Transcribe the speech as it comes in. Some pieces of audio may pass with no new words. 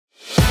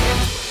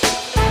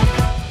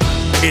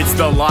It's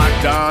the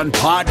Locked On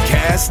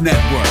Podcast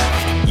Network,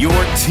 your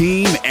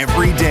team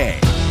every day.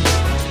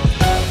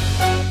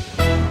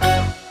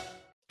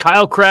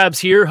 Kyle Krabs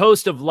here,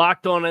 host of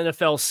Locked On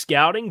NFL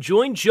Scouting.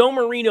 Join Joe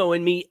Marino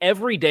and me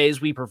every day as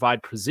we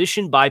provide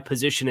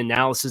position-by-position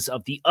analysis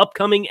of the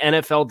upcoming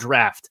NFL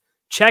Draft.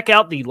 Check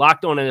out the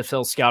Locked On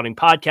NFL Scouting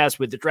podcast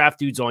with the Draft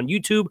Dudes on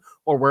YouTube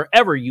or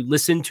wherever you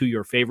listen to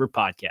your favorite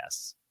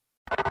podcasts.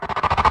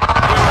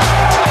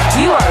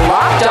 You are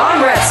Locked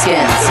On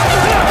Redskins,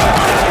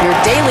 your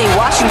daily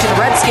Washington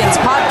Redskins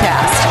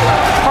podcast,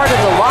 part of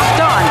the Locked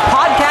On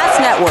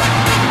Podcast Network,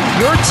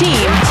 your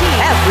team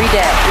every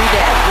day.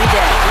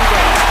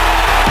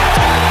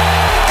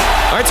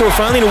 All right, so we're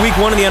finally into week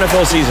one of the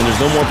NFL season. There's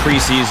no more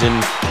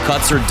preseason.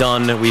 Cuts are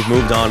done. We've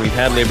moved on. We've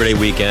had Labor Day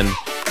weekend.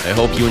 I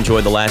hope you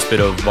enjoyed the last bit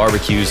of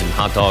barbecues and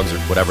hot dogs or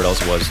whatever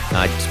else it was.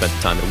 I spent the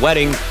time at a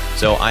wedding,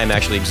 so I am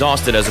actually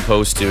exhausted as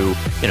opposed to,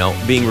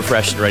 being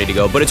refreshed and ready to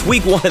go. But it's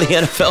week one of the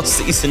NFL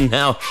season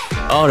now.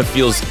 Oh, and it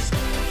feels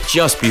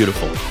just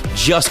beautiful,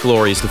 just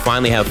glorious to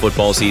finally have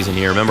football season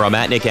here. Remember, I'm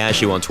at Nick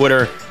Ashew on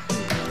Twitter,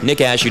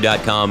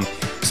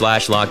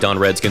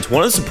 nickashew.com/LockedOnRedskins.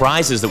 One of the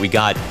surprises that we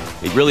got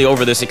really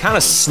over this, it kind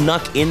of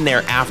snuck in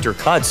there after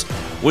cuts,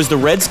 was the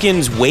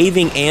Redskins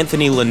waiving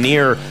Anthony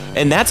Lanier.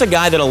 And that's a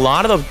guy that a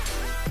lot of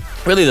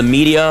the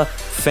media,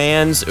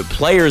 fans,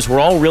 players were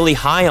all really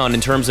high on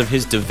in terms of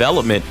his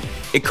development.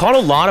 It caught a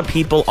lot of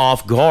people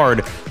off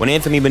guard when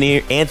Anthony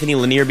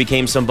Lanier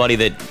became somebody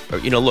that,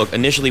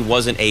 initially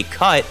wasn't a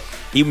cut.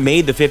 He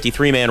made the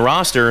 53-man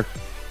roster.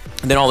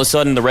 And then all of a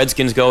sudden, the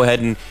Redskins go ahead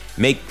and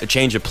make a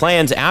change of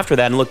plans after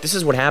that. And look, this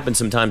is what happens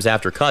sometimes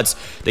after cuts.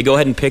 They go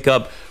ahead and pick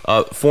up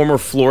former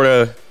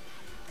Florida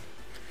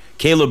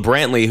Caleb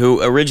Brantley,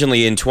 who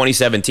originally in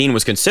 2017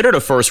 was considered a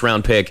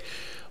first-round pick,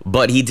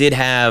 but he did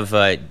have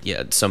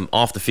some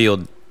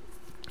off-the-field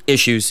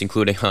issues,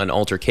 including an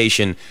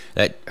altercation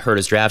that hurt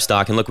his draft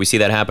stock. And look, we see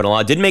that happen a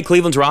lot. Didn't make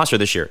Cleveland's roster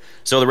this year.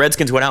 So the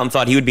Redskins went out and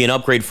thought he would be an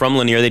upgrade from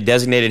Lanier. They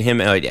designated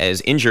him as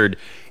injured,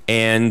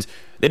 and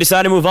they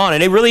decided to move on.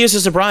 And it really is a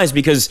surprise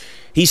because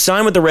he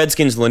signed with the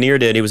Redskins, Lanier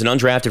did. He was an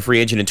undrafted free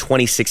agent in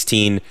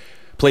 2016.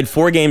 Played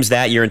 4 games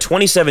that year. In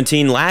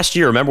 2017, last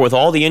year, remember, with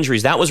all the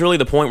injuries, that was really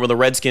the point where the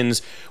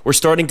Redskins were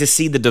starting to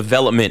see the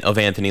development of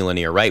Anthony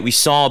Lanier, right? We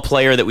saw a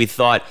player that we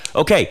thought,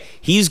 okay,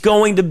 he's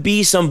going to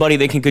be somebody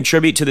that can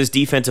contribute to this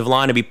defensive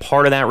line and be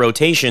part of that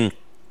rotation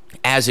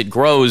as it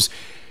grows.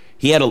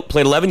 He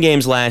played 11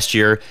 games last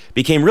year,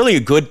 became really a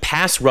good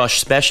pass rush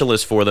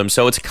specialist for them,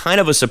 so it's kind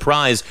of a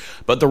surprise.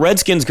 But the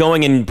Redskins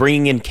going and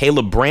bringing in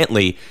Caleb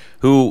Brantley,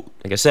 who,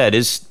 like I said,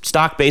 his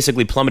stock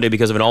basically plummeted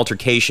because of an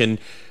altercation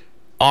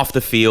off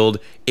the field.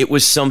 It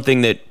was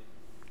something that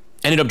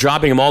ended up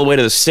dropping him all the way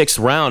to the 6th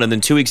round, and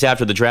then 2 weeks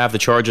after the draft, the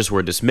charges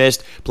were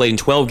dismissed. Played in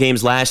 12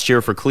 games last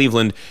year for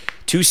Cleveland,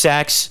 2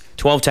 sacks,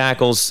 12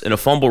 tackles, and a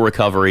fumble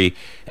recovery.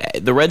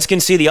 The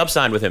Redskins see the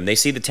upside with him. They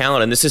see the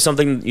talent, and this is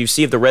something you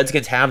see if the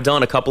Redskins have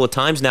done a couple of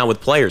times now with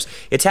players.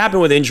 It's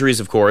happened with injuries,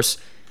 of course.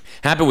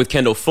 Happened with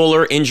Kendall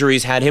Fuller.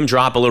 Injuries had him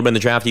drop a little bit in the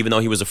draft, even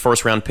though he was a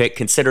first-round pick,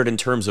 considered in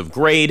terms of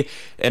grade.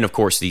 And, of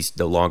course, he's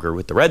no longer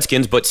with the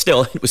Redskins. But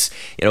still, it was,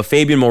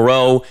 Fabian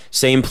Moreau,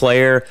 same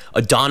player.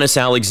 Adonis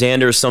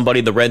Alexander, somebody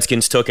the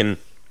Redskins took in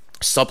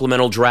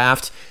supplemental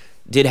draft,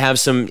 did have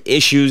some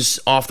issues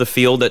off the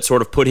field that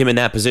sort of put him in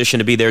that position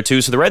to be there,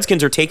 too. So the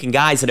Redskins are taking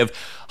guys that have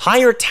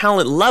higher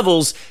talent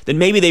levels than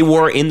maybe they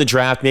were in the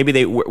draft,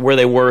 maybe where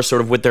they were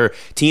sort of with their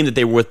team that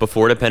they were with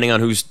before, depending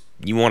on who's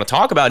you want to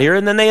talk about here,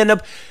 and then they end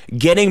up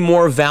getting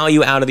more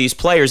value out of these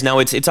players. Now,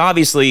 it's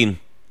obviously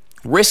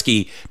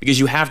risky because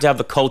you have to have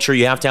the culture,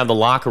 you have to have the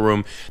locker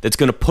room that's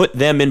going to put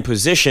them in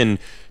position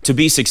to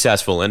be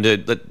successful and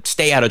to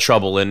stay out of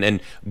trouble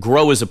and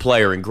grow as a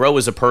player and grow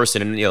as a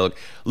person. And, love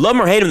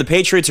them or hate them, the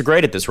Patriots are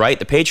great at this, right?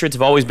 The Patriots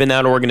have always been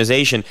that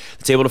organization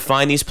that's able to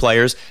find these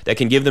players that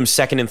can give them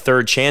second and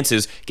third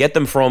chances, get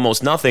them for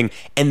almost nothing,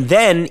 and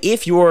then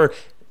if you're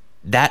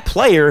that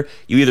player,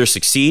 you either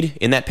succeed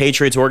in that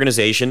Patriots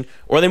organization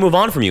or they move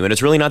on from you. And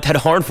it's really not that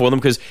hard for them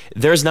because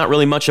there's not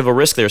really much of a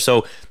risk there.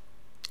 So,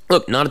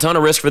 look, not a ton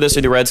of risk for this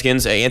with the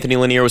Redskins. Anthony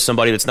Lanier was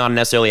somebody that's not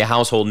necessarily a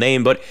household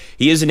name, but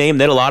he is a name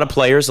that a lot of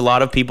players, a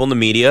lot of people in the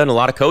media, and a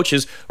lot of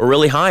coaches are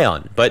really high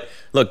on. But,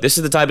 look, this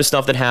is the type of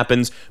stuff that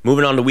happens.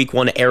 Moving on to week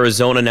 1,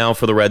 Arizona now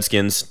for the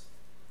Redskins.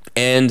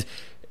 And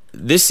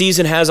this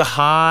season has a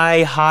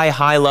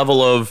high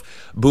level of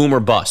boom or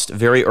bust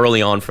very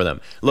early on for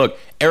them. Look,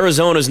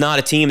 Arizona's not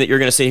a team that you're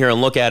going to sit here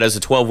and look at as a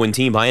 12-win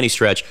team by any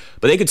stretch,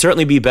 but they could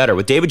certainly be better.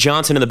 With David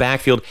Johnson in the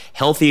backfield,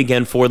 healthy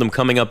again for them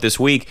coming up this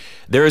week,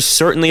 there is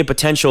certainly a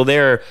potential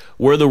there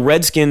where the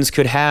Redskins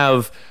could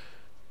have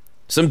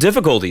some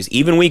difficulties,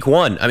 even week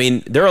 1. I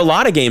mean, there are a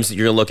lot of games that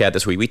you're going to look at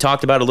this week. We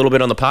talked about it a little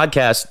bit on the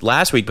podcast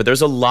last week, but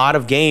there's a lot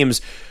of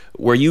games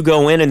where you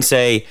go in and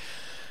say,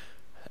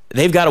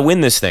 they've got to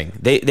win this thing.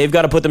 They've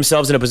got to put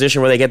themselves in a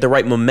position where they get the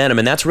right momentum,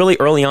 and that's really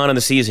early on in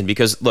the season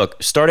because,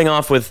 look, starting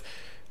off with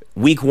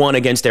week 1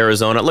 against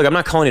Arizona, look, I'm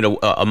not calling it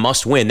a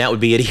must-win. That would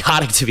be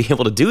idiotic to be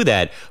able to do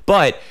that.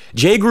 But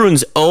Jay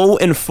Gruden's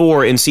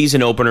 0-4 in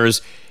season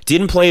openers,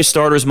 didn't play his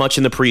starters much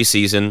in the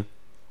preseason.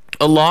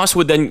 a loss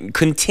would then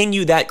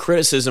continue that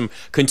criticism,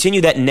 continue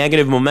that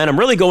negative momentum,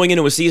 really going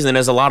into a season that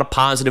has a lot of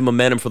positive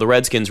momentum for the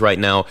Redskins right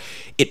now.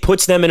 It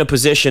puts them in a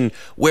position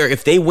where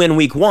if they win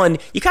week 1,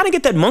 you kind of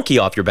get that monkey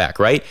off your back,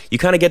 right? You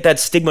kind of get that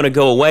stigma to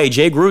go away.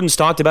 Jay Gruden's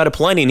talked about it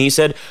plenty, and he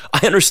said,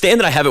 I understand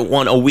that I haven't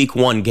won a week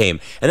 1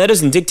 game, and that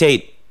doesn't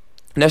dictate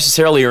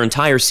necessarily your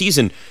entire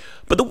season.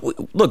 But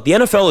look, the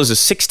NFL is a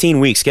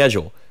 16-week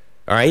schedule,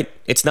 all right?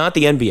 It's not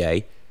the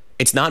NBA.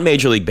 It's not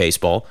Major League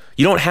Baseball.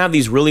 You don't have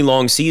these really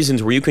long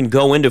seasons where you can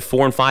go into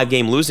 4 and 5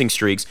 game losing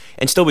streaks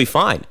and still be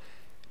fine.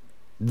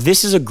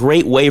 This is a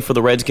great way for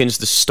the Redskins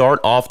to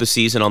start off the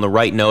season on the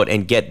right note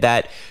and get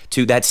that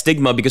to that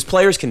stigma, because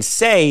players can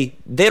say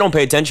they don't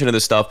pay attention to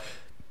this stuff,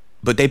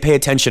 but they pay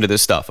attention to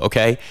this stuff,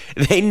 okay?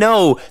 They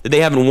know that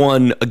they haven't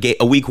won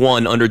a week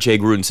 1 under Jay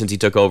Gruden since he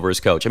took over as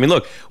coach. I mean,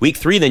 look, week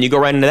 3, then you go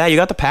right into that. You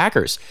got the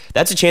Packers.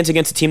 That's a chance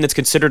against a team that's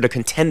considered a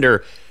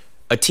contender,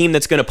 a team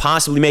that's going to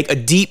possibly make a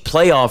deep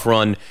playoff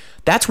run.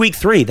 That's week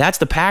 3. That's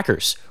the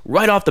Packers.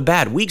 Right off the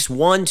bat, weeks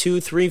 1,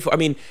 2, 3, 4. I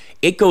mean,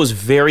 it goes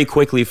very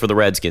quickly for the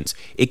Redskins.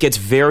 It gets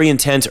very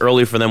intense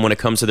early for them when it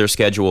comes to their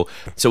schedule.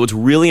 So it's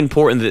really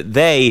important that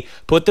they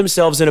put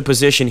themselves in a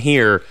position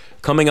here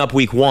coming up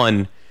week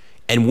 1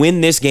 and win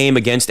this game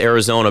against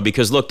Arizona,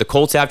 because look, the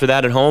Colts after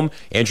that at home,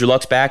 Andrew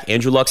Luck's back,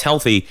 Andrew Luck's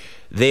healthy.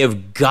 They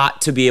have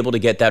got to be able to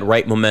get that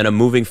right momentum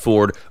moving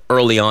forward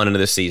early on into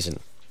this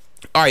season.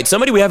 All right,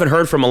 somebody we haven't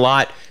heard from a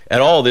lot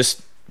at all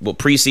this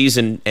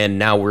preseason, and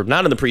now we're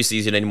not in the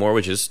preseason anymore,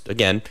 which is,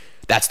 again,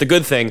 that's the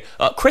good thing.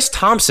 Chris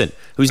Thompson,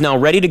 who's now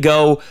ready to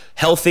go,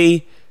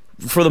 healthy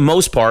for the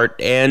most part,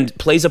 and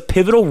plays a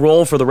pivotal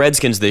role for the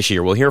Redskins this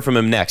year. We'll hear from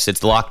him next.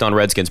 It's the Locked On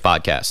Redskins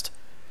podcast.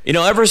 You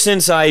know, ever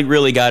since I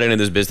really got into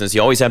this business,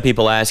 you always have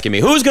people asking me,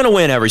 who's going to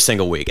win every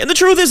single week? And the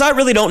truth is, I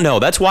really don't know.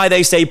 That's why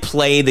they say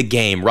play the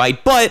game,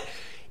 right? But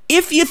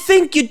if you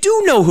think you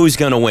do know who's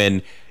going to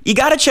win, you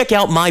got to check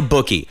out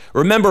MyBookie.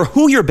 Remember,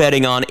 who you're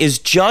betting on is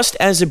just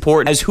as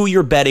important as who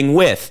you're betting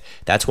with.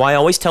 That's why I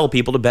always tell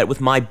people to bet with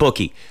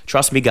MyBookie.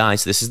 Trust me,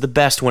 guys, this is the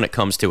best when it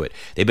comes to it.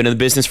 They've been in the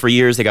business for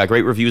years. They got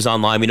great reviews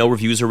online. We know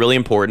reviews are really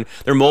important.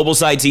 Their mobile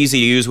site's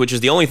easy to use, which is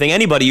the only thing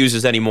anybody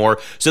uses anymore.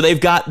 So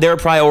they've got their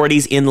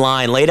priorities in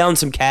line. Lay down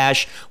some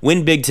cash.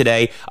 Win big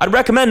today. I'd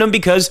recommend them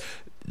because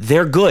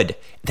they're good.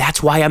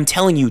 That's why I'm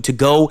telling you to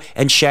go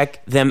and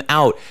check them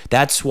out.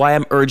 That's why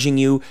I'm urging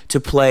you to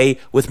play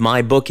with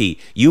MyBookie.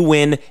 You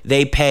win,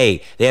 they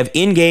pay. They have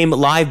in-game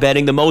live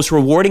betting, the most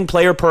rewarding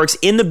player perks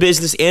in the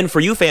business, and for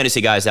you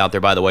fantasy guys out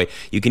there, by the way,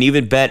 you can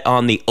even bet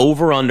on the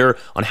over-under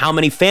on how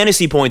many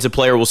fantasy points a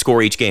player will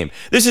score each game.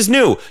 This is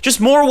new.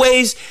 Just more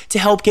ways to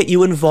help get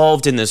you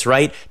involved in this,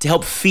 right? To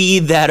help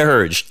feed that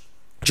urge.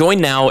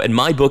 Join now, and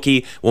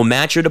MyBookie will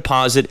match your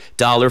deposit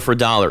dollar for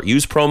dollar.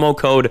 Use promo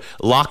code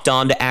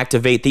LOCKEDON to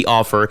activate the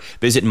offer.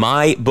 Visit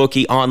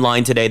MyBookie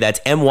online today. That's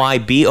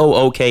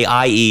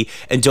MyBookie.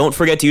 And don't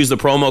forget to use the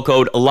promo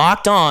code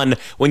LOCKEDON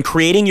when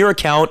creating your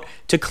account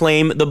to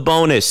claim the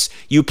bonus.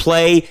 You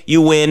play,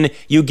 you win,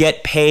 you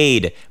get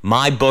paid.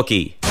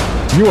 MyBookie.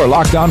 You are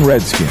Locked On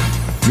Redskins,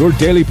 your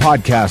daily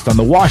podcast on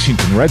the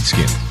Washington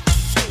Redskins.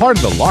 Part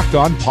of the Locked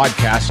On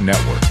Podcast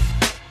Network.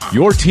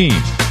 Your team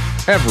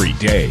every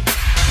day.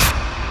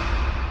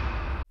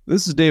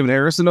 This is David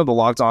Harrison of the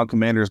Locked On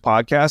Commanders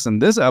podcast,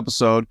 and this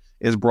episode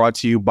is brought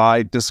to you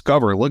by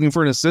Discover. Looking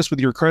for an assist with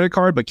your credit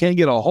card but can't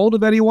get a hold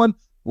of anyone?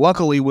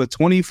 Luckily, with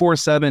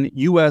 24/7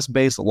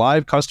 U.S.-based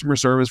live customer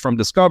service from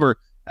Discover,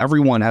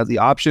 everyone has the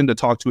option to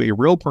talk to a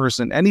real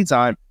person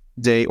anytime,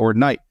 day or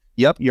night.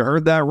 Yep, you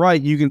heard that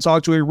right. You can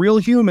talk to a real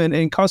human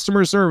in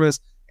customer service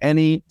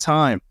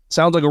anytime.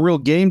 Sounds like a real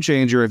game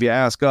changer if you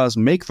ask us.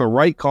 Make the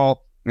right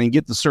call and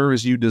get the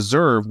service you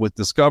deserve with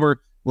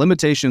Discover.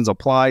 Limitations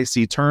apply.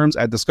 See terms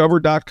at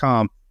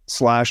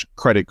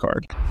discover.com/credit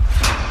card.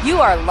 You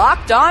are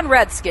Locked On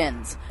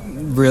Redskins.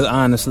 Real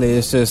honestly,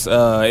 it's just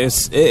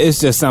it's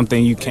just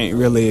something you can't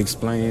really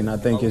explain. I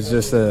think it's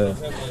just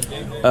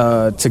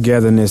a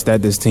togetherness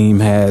that this team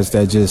has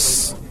that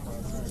just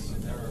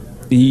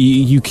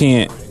you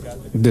can't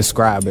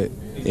describe it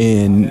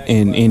in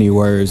any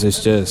words.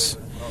 It's just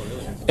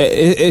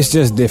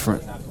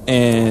different.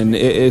 And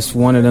it's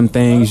one of them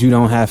things you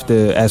don't have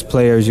to, as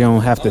players, you don't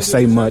have to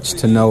say much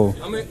to know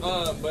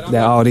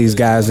that all these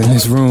guys in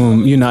this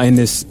room, you know, in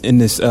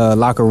this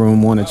locker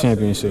room won a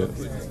championship.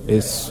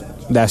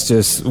 That's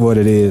just what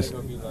it is.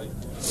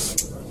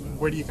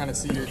 Where do you kind of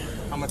see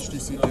how much do you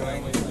see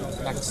doing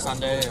next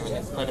Sunday when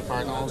you play the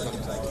Cardinals and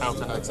how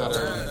kind of excited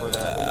for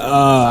that?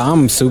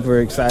 I'm super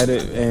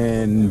excited,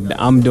 and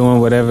I'm doing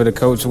whatever the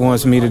coach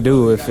wants me to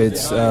do. If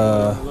it's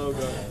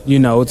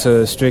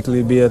to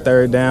strictly be a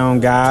third down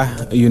guy,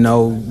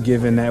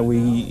 given that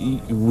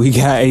we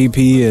got AP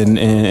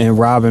and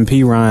Rob and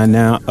P. Ryan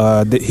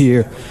now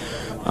here.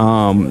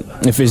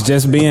 If it's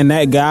just being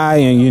that guy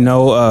and,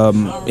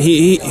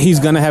 he's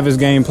going to have his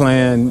game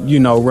plan,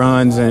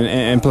 runs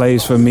and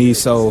plays for me.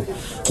 So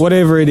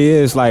whatever it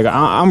is,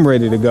 I'm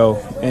ready to go.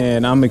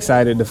 And I'm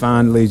excited to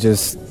finally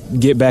just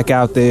get back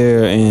out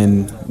there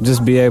and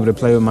just be able to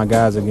play with my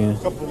guys again. A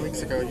couple weeks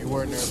weeks ago you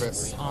were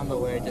nervous on the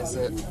leg. Has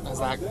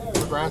that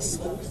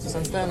progressed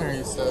since then, or are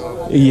you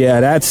still? Yeah,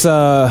 that's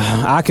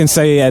I can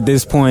say at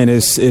this point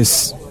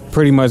it's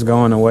pretty much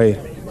going away.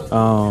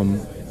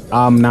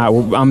 I'm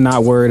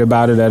not worried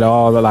about it at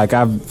all. Like,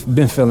 I've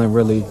been feeling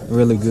really,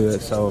 really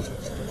good. So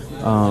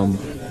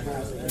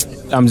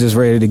I'm just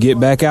ready to get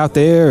back out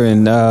there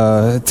and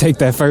take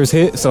that first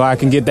hit so I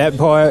can get that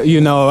part,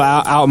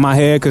 out my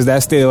head, because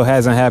that still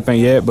hasn't happened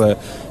yet. But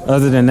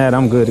other than that,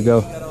 I'm good to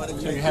go.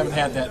 So you haven't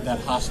had that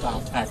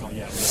hostile tackle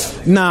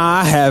yet?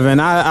 Nah, I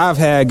haven't. I've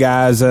had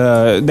guys,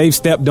 they've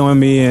stepped on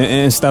me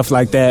and stuff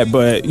like that.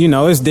 But,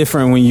 it's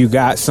different when you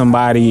got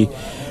somebody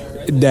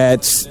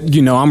that's,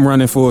 I'm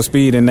running full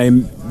speed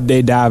and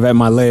they dive at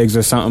my legs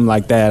or something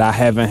like that. I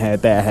haven't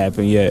had that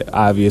happen yet,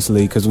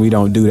 obviously, because we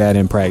don't do that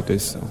in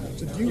practice. So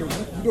you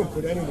don't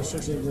put any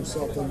restriction on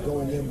yourself on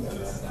going in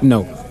there?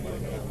 No.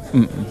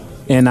 Mm-mm.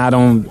 And I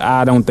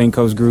don't think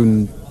Coach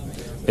Gruden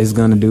is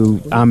going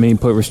to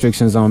put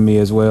restrictions on me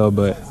as well,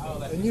 but.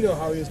 And you know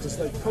how he is, just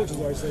like coaches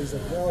always say, he's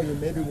like, well,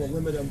 maybe we'll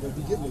limit him, but if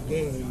you get in the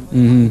game,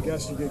 I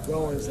guess you get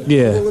going. It's like,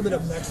 we'll limit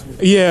him next week.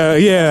 Yeah.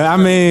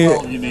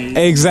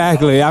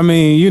 Exactly.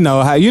 You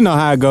know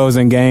how it goes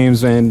in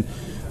games, and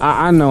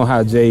I know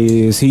how Jay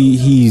is.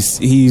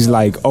 He's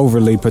like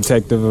overly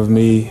protective of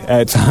me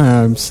at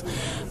times,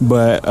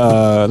 but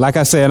like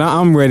I said,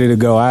 I'm ready to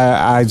go.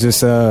 I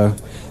just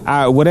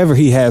whatever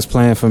he has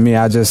planned for me,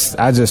 I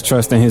just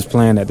trust in his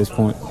plan at this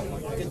point.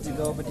 Good to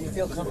go, but do you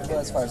feel comfortable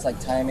as far as like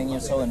timing?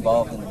 You're so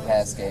involved in the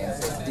pass game.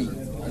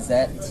 Is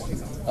that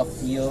a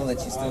feel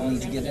that you still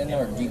need to get in,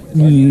 or do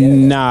you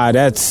Nah,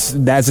 that's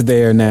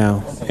there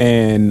now,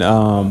 and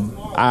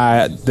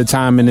the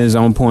timing is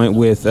on point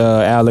with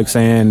Alex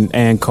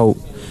and Colt.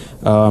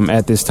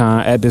 At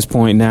this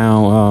point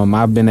now,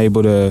 I've been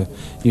able to,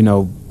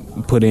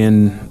 put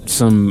in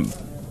some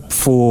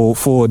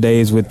full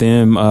days with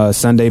them.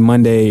 Sunday,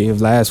 Monday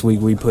of last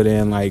week, we put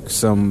in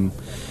some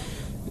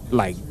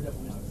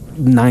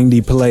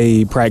 90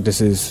 play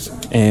practices,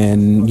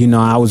 and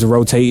I was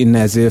rotating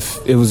as if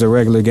it was a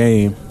regular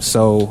game.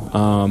 So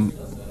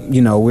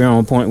we're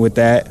on point with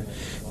that,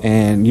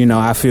 and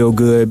I feel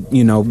good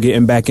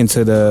getting back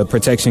into the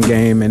protection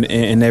game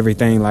and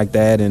everything like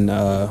that, and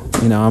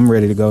I'm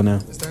ready to go now.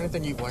 Is there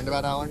anything you've learned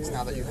about Alex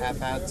now that you have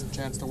had some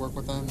chance to work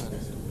with him?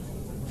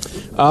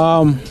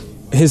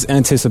 His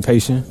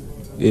anticipation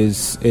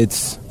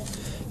it's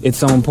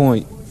on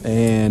point,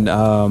 and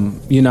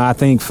I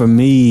think for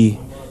me,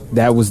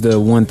 that was the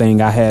one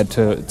thing I had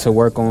to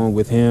work on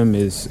with him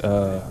is,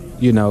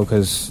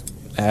 because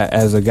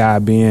as a guy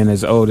being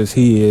as old as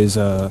he is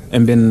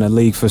and been in the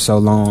league for so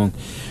long,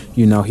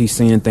 he's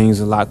seeing things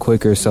a lot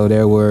quicker. So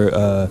there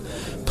were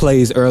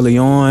plays early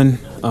on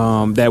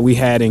that we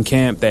had in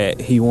camp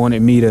that he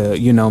wanted me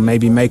to,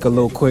 maybe make a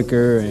little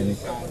quicker and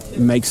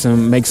make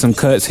some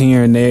cuts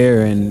here and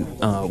there. And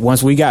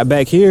once we got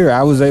back here,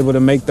 I was able to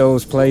make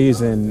those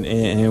plays,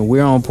 and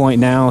we're on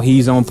point now.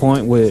 He's on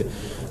point with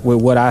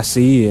what I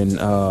see, and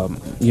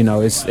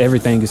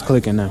everything is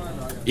clicking now.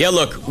 Yeah,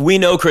 look, we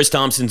know Chris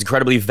Thompson's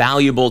incredibly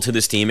valuable to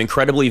this team,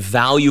 incredibly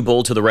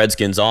valuable to the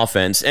Redskins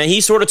offense, and he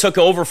sort of took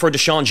over for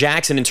Deshaun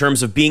Jackson in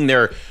terms of being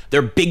their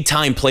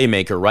big-time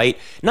playmaker, right?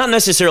 Not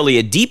necessarily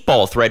a deep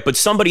ball threat, but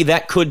somebody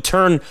that could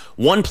turn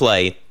one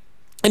play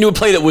into a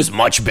play that was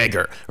much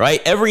bigger,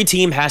 right? Every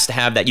team has to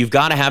have that. You've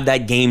got to have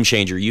that game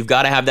changer. You've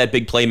got to have that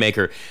big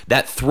playmaker,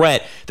 that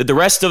threat that the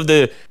rest of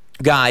the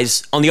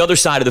guys on the other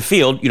side of the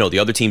field, the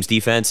other team's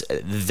defense,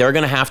 they're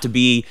going to have to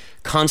be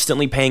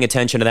constantly paying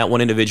attention to that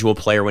one individual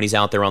player when he's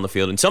out there on the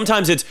field. And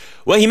sometimes it's,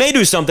 well, he may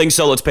do something,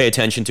 so let's pay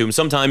attention to him.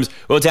 Sometimes,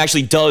 well, it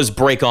actually does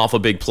break off a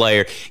big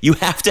player. You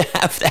have to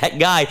have that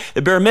guy.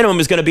 The bare minimum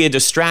is going to be a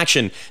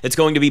distraction. It's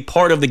going to be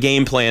part of the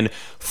game plan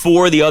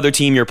for the other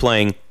team you're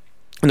playing.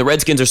 And the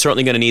Redskins are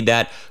certainly going to need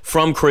that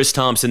from Chris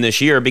Thompson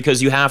this year,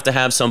 because you have to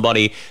have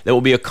somebody that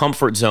will be a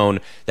comfort zone,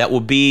 that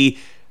will be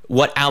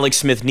what Alex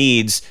Smith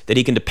needs, that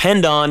he can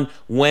depend on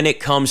when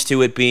it comes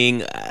to it being,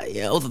 the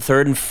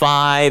 3rd and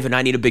 5, and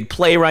I need a big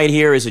play right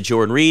here. Is it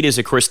Jordan Reed? Is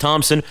it Chris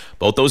Thompson?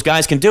 Both those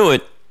guys can do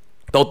it.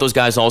 Both those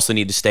guys also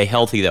need to stay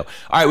healthy, though.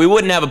 All right, we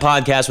wouldn't have a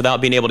podcast without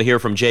being able to hear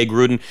from Jay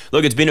Gruden.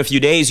 Look, it's been a few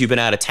days. You've been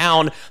out of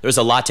town. There's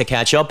a lot to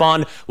catch up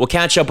on. We'll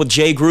catch up with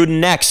Jay Gruden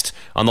next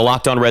on the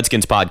Locked On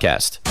Redskins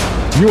podcast.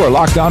 You are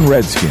Locked On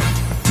Redskins,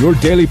 your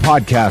daily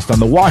podcast on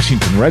the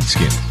Washington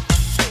Redskins,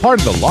 part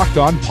of the Locked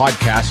On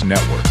Podcast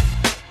Network.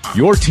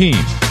 Your team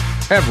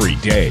every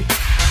day.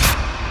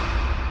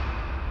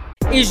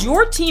 Is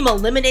your team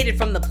eliminated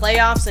from the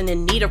playoffs and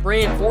in need of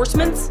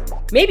reinforcements?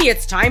 Maybe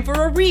it's time for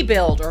a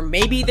rebuild, or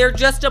maybe they're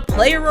just a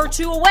player or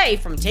two away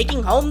from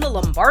taking home the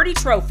Lombardi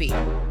Trophy.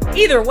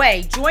 Either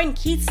way, join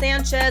Keith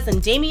Sanchez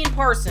and Damian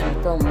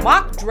Parson for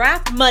Mock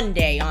Draft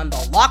Monday on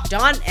the Locked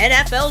On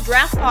NFL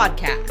Draft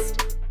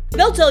Podcast.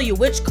 They'll tell you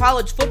which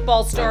college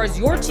football stars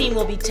your team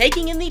will be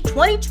taking in the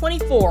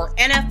 2024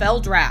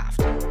 NFL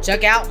Draft.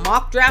 Check out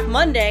Mock Draft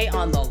Monday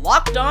on the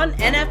Locked On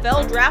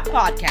NFL Draft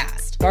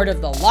Podcast, part of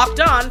the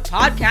Locked On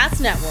Podcast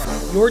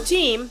Network. Your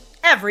team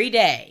every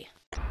day.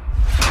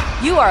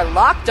 You are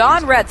Locked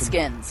On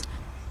Redskins,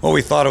 Well,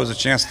 we thought it was a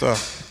chance to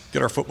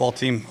get our football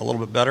team a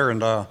little bit better,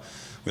 and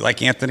we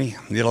like Anthony.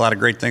 He did a lot of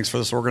great things for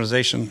this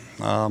organization.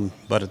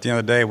 But at the end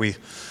of the day, we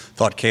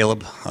thought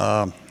Caleb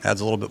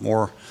adds a little bit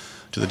more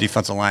to the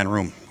defensive line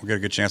room. We got a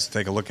good chance to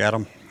take a look at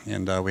him,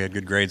 and we had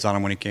good grades on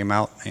him when he came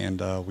out, and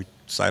we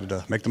decided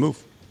to make the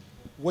move.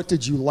 What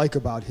did you like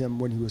about him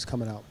when he was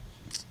coming out?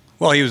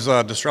 Well, he was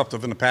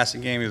disruptive in the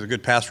passing game. He was a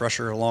good pass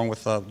rusher, along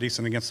with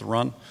decent against the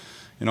run,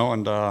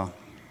 and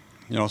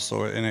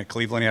so in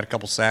Cleveland he had a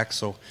couple sacks,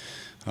 so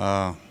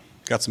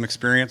got some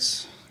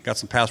experience, got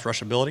some pass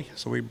rush ability,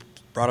 so we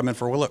brought him in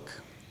for a look.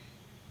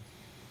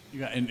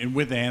 And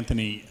with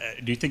Anthony,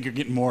 do you think you're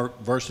getting more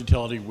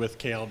versatility with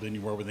Caleb than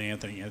you were with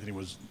Anthony? Anthony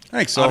was I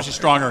think so. Obviously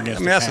stronger against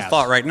the that's pass. the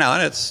thought right now,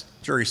 and it's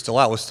jury's still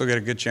out. We'll still get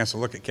a good chance to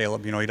look at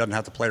Caleb. He doesn't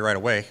have to play right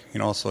away,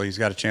 so he's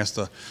got a chance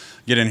to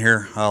get in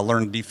here,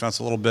 learn defense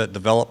a little bit,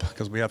 develop,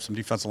 because we have some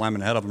defensive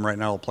linemen ahead of him right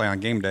now who'll play on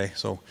game day.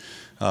 So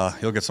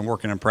he'll get some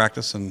work in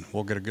practice, and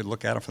we'll get a good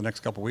look at him for the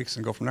next couple of weeks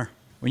and go from there.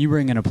 When you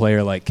bring in a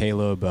player like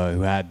Caleb,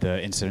 who had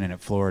the incident at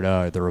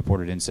Florida, or the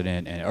reported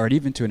incident, or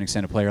even to an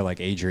extent a player like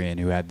Adrian,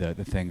 who had the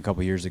thing a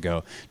couple years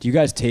ago, do you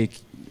guys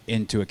take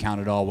into account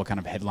at all what kind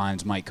of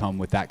headlines might come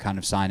with that kind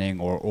of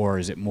signing, or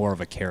is it more of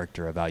a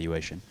character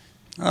evaluation?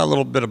 A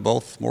little bit of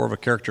both, more of a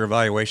character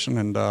evaluation,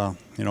 and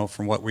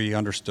from what we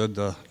understood,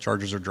 the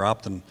charges are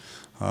dropped and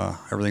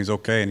everything's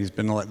okay. And he's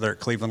been there at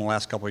Cleveland the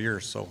last couple of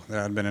years, so there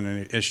haven't been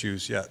any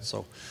issues yet.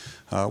 So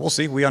we'll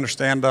see. We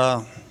understand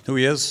who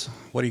he is,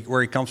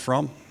 where he comes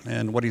from,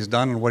 and what he's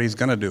done and what he's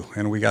going to do.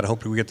 And we got to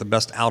hope we get the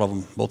best out of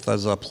him, both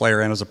as a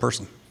player and as a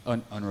person.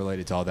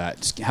 Unrelated to all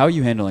that, how are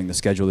you handling the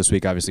schedule this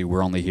week? Obviously,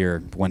 we're only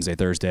here Wednesday,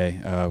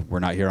 Thursday. We're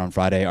not here on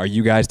Friday. Are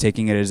you guys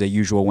taking it as a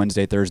usual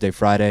Wednesday, Thursday,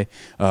 Friday?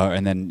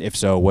 And then, if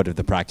so, what have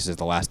the practices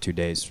the last 2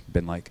 days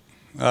been like?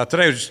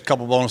 Today was just a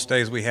couple bonus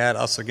days we had,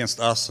 us against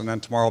us, and then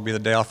tomorrow will be the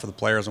day off for the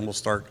players, and we'll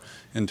start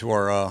into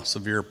our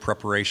severe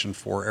preparation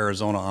for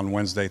Arizona on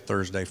Wednesday,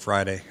 Thursday,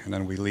 Friday, and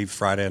then we leave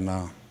Friday and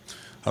have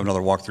another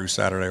walkthrough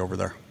Saturday over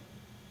there.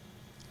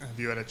 Have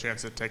you had a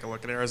chance to take a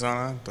look at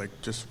Arizona?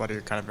 Just what are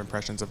your kind of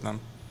impressions of them?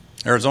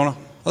 Arizona?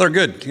 Well, they're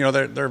good.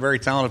 They're a very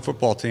talented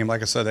football team.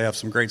 Like I said, they have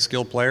some great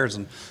skilled players,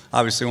 and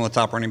obviously one of the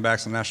top running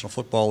backs in the National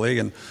Football League,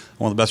 and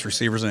one of the best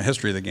receivers in the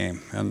history of the game.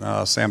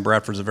 And Sam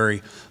Bradford's a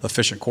very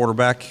efficient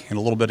quarterback. In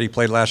a little bit he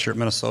played last year at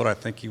Minnesota. I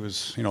think he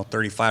was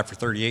 35 for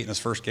 38 in his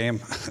first game,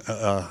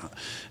 and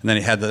then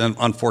he had the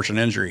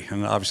unfortunate injury.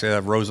 And obviously they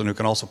have Rosen, who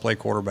can also play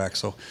quarterback,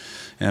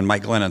 and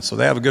Mike Glennon. So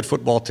they have a good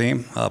football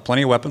team,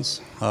 plenty of weapons,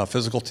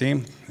 physical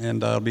team,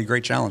 and it'll be a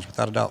great challenge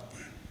without a doubt.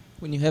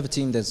 When you have a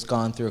team that's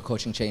gone through a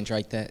coaching change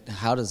like that,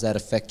 how does that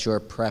affect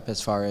your prep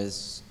as far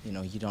as,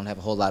 you don't have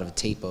a whole lot of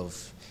tape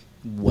of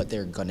what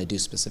they're going to do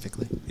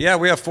specifically? Yeah,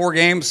 we have 4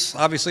 games,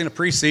 obviously, in the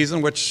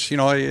preseason, which,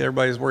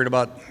 everybody's worried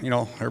about,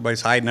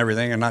 everybody's hiding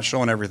everything and not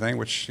showing everything,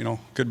 which,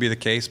 could be the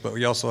case. But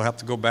we also have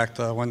to go back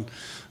to when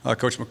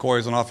Coach McCoy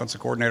was an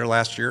offensive coordinator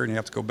last year, and you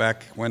have to go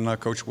back when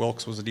Coach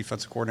Wilkes was a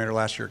defensive coordinator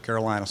last year at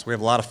Carolina. So we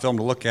have a lot of film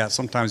to look at.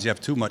 Sometimes you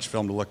have too much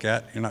film to look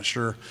at. You're not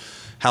sure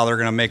how they're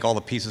going to make all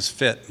the pieces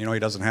fit. He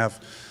doesn't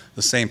have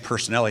the same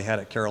personnel he had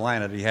at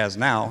Carolina that he has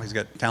now. He's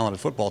got a talented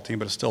football team,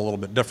 but it's still a little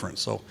bit different.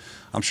 So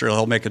I'm sure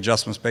he'll make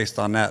adjustments based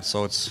on that.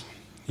 So it's,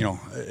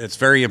 it's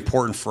very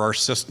important for our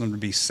system to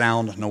be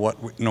sound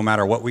no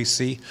matter what we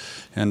see.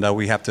 And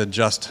we have to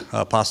adjust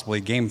possibly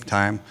game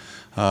time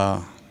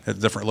at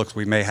different looks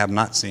we may have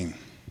not seen.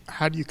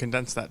 How do you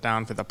condense that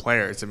down for the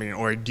players?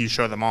 Or do you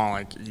show them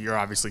all? You're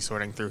obviously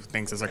sorting through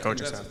things as a coach.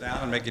 Condense it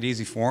down and make it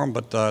easy for them,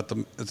 but at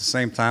the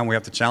same time, we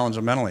have to challenge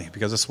them mentally,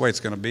 because that's the way it's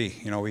going to be.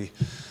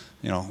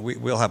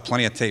 We'll have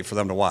plenty of tape for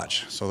them to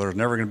watch, so there's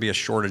never going to be a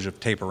shortage of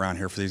tape around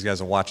here for these guys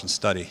to watch and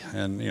study.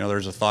 And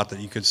there's a thought that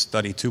you could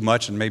study too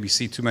much and maybe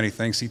see too many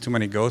things, see too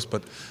many ghosts,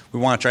 but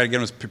we want to try to get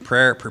them as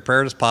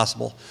prepared as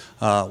possible,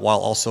 while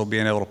also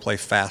being able to play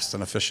fast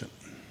and efficient.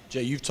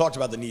 Jay, you've talked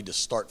about the need to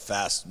start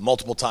fast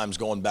multiple times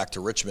going back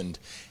to Richmond.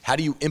 How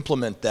do you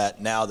implement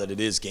that now that it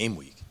is game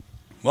week?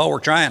 Well,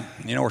 we're trying.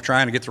 We're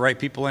trying to get the right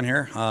people in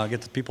here,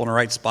 get the people in the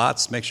right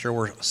spots, make sure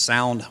we're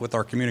sound with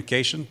our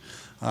communication,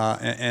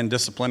 and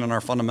discipline in our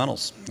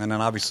fundamentals. And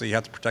then obviously you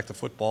have to protect the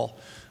football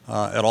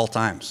at all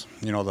times.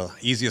 The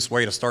easiest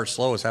way to start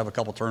slow is have a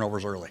couple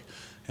turnovers early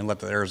and let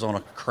the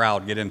Arizona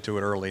crowd get into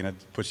it early, and it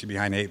puts you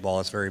behind the 8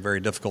 ball. It's very, very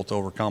difficult to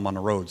overcome on the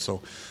road.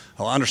 So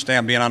I'll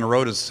understand being on the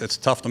road it's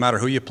tough no matter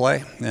who you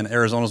play, and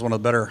Arizona's one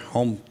of the better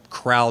home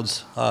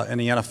crowds in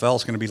the NFL.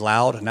 It's going to be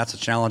loud, and that's a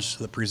challenge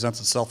that presents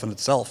itself in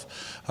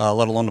itself,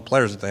 let alone the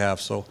players that they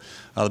have. So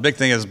the big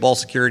thing is ball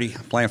security,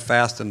 playing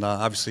fast, and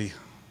obviously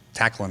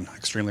tackling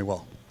extremely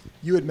well.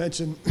 You had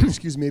mentioned,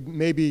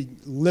 maybe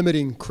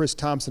limiting Chris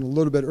Thompson a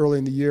little bit early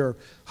in the year.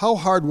 How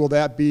hard will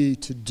that be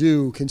to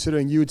do,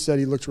 considering you had said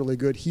he looks really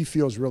good, he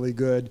feels really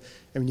good,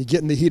 and when you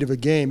get in the heat of a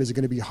game, is it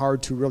going to be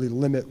hard to really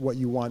limit what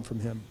you want from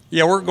him?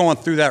 Yeah, we're going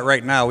through that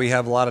right now. We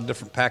have a lot of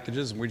different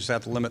packages, and we just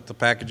have to limit the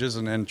packages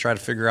and try to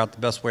figure out the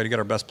best way to get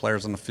our best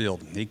players on the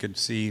field. He could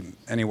see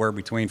anywhere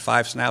between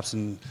 5 snaps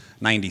and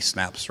 90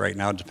 snaps right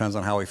now. It depends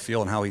on how he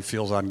feels and how he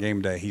feels on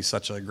game day. He's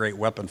such a great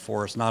weapon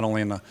for us, not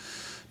only in the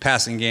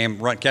passing game,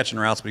 catching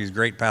routes, but he's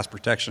great pass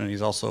protection, and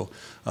he's also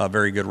a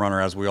very good runner,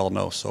 as we all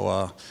know.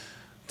 So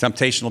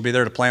temptation will be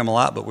there to play him a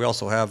lot, but we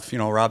also have,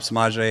 Rob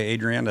Samaje,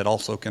 Adrian, that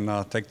also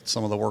can take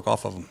some of the work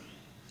off of him.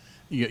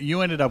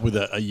 You ended up with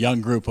a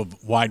young group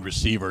of wide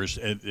receivers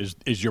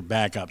as your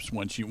backups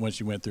once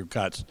you went through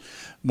cuts.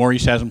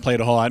 Maurice hasn't played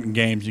a whole lot in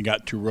games. You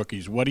got 2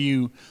 rookies. What do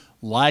you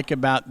like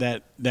about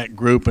that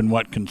group, and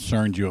what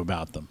concerns you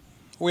about them?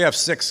 We have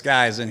 6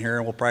 guys in here,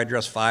 and we'll probably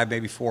dress 5,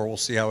 maybe 4. We'll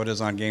see how it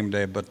is on game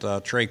day.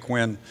 But Trey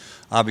Quinn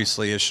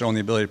obviously has shown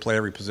the ability to play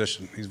every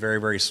position. He's very,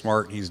 very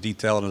smart. He's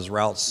detailed in his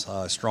routes,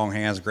 strong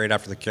hands, great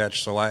after the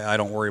catch. So I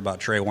don't worry about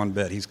Trey one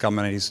bit. He's come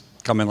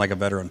in like a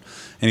veteran,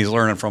 and he's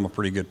learning from a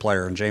pretty good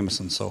player in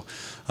Jamison. So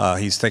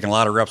he's taken a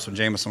lot of reps when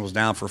Jamison was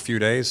down for a few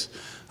days,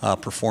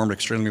 performed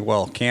extremely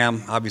well.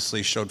 Cam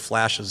obviously showed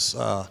flashes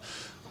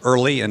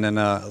early and then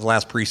the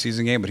last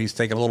preseason game, but he's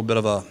taken a little bit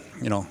of a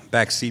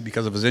back seat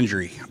because of his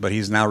injury. But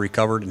he's now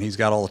recovered, and he's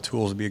got all the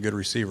tools to be a good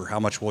receiver. How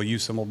much we'll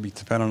use him will be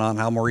dependent on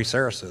how Maurice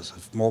Harris is.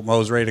 If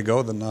Mo's ready to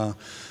go, then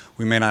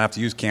we may not have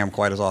to use Cam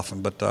quite as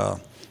often. But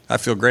I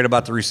feel great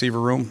about the receiver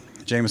room.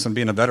 Jamison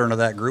being a veteran of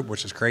that group,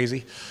 which is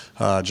crazy.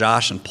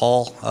 Josh and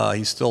Paul,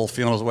 he's still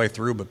feeling his way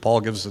through, but Paul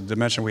gives us a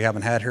dimension we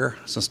haven't had here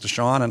since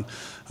Deshaun, and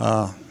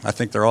I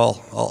think they're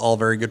all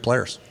very good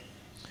players.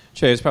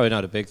 Jay, it's probably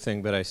not a big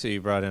thing, but I see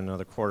you brought in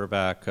another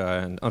quarterback,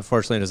 and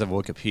unfortunately it doesn't have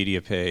a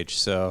Wikipedia page.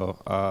 So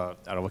I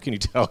don't know, what can you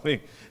tell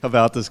me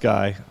about this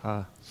guy?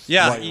 He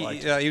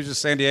was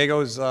just San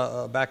Diego's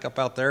backup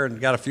out there and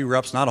got a few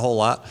reps, not a whole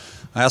lot.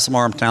 I have some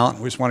arm talent.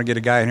 We just want to get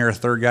a guy in here, a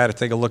third guy, to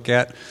take a look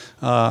at,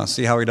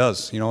 see how he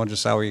does, and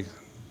just how he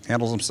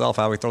handles himself,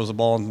 how he throws the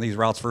ball in these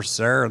routes versus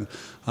there, and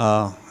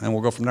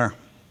we'll go from there.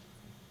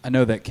 I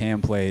know that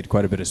Cam played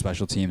quite a bit of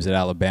special teams at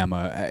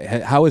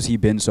Alabama. How has he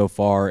been so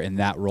far in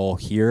that role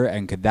here,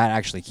 and could that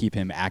actually keep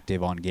him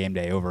active on game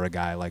day over a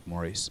guy like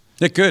Maurice?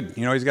 It could.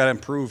 He's got to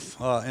improve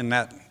in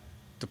that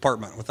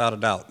department, without a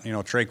doubt.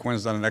 Trey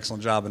Quinn's done an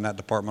excellent job in that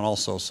department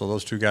also, so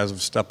those 2 guys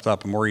have stepped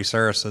up, and Maurice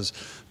Harris has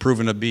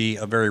proven to be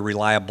a very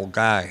reliable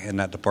guy in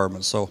that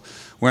department. So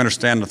we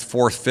understand the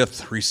 4th,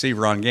 5th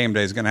receiver on game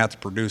day is going to have to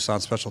produce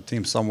on special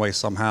teams some way,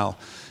 somehow,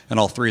 and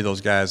all 3 of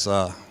those guys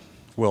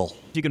will.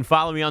 You can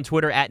follow me on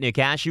Twitter at Nick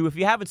Ashew. If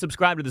you haven't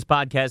subscribed to this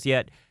podcast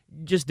yet,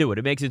 just do it.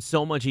 It makes it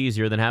so much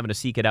easier than having to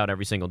seek it out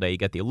every single day. You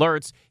get the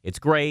alerts. It's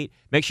great.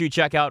 Make sure you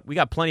check out, we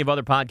got plenty of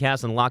other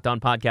podcasts on the Locked On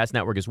Podcast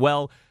Network as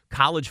well.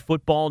 College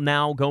football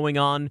now going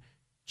on.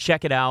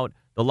 Check it out.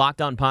 The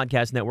Locked On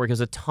Podcast Network has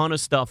a ton of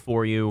stuff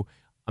for you.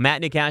 I'm at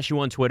Nick Ashew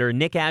on Twitter,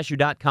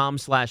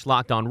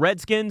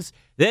 nickashew.com/LockedOnRedskins.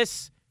 This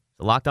is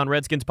the Locked On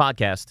Redskins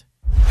podcast.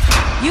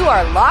 You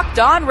are Locked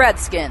On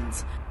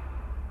Redskins.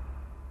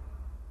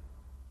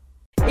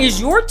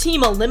 Is your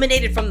team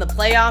eliminated from the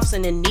playoffs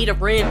and in need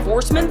of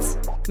reinforcements?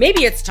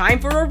 Maybe it's time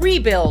for a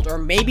rebuild, or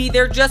maybe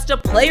they're just a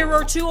player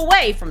or 2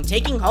 away from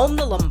taking home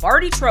the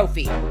Lombardi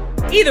Trophy.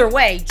 Either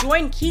way,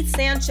 join Keith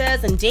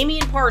Sanchez and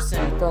Damian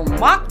Parson for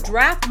Mock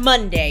Draft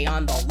Monday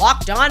on the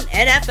Locked On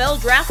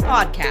NFL Draft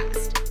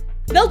Podcast.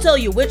 They'll tell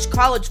you which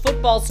college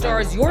football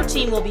stars your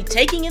team will be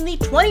taking in the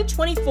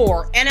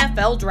 2024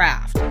 NFL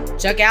Draft.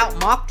 Check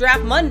out Mock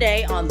Draft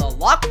Monday on the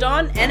Locked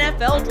On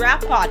NFL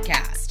Draft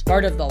Podcast,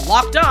 part of the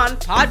Locked On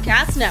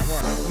Podcast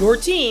Network, your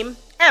team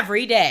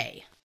every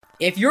day.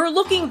 If you're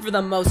looking for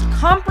the most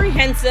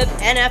comprehensive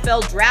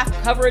NFL draft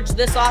coverage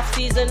this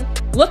offseason,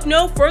 look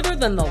no further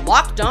than the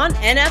Locked On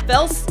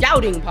NFL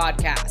Scouting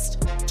Podcast.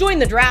 Join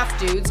the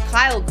draft dudes,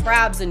 Kyle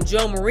Krabs and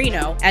Joe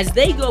Marino, as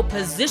they go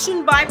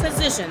position by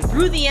position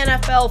through the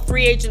NFL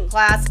free agent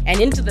class and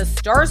into the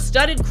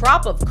star-studded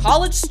crop of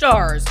college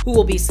stars who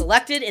will be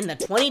selected in the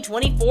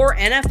 2024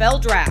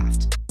 NFL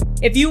Draft.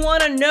 If you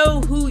want to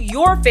know who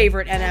your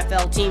favorite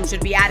NFL team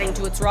should be adding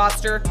to its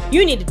roster,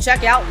 you need to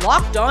check out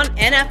Locked On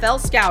NFL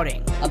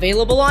Scouting,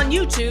 available on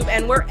YouTube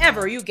and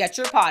wherever you get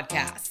your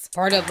podcasts.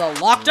 Part of the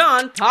Locked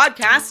On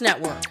Podcast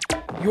Network,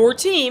 your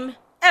team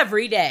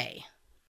every day.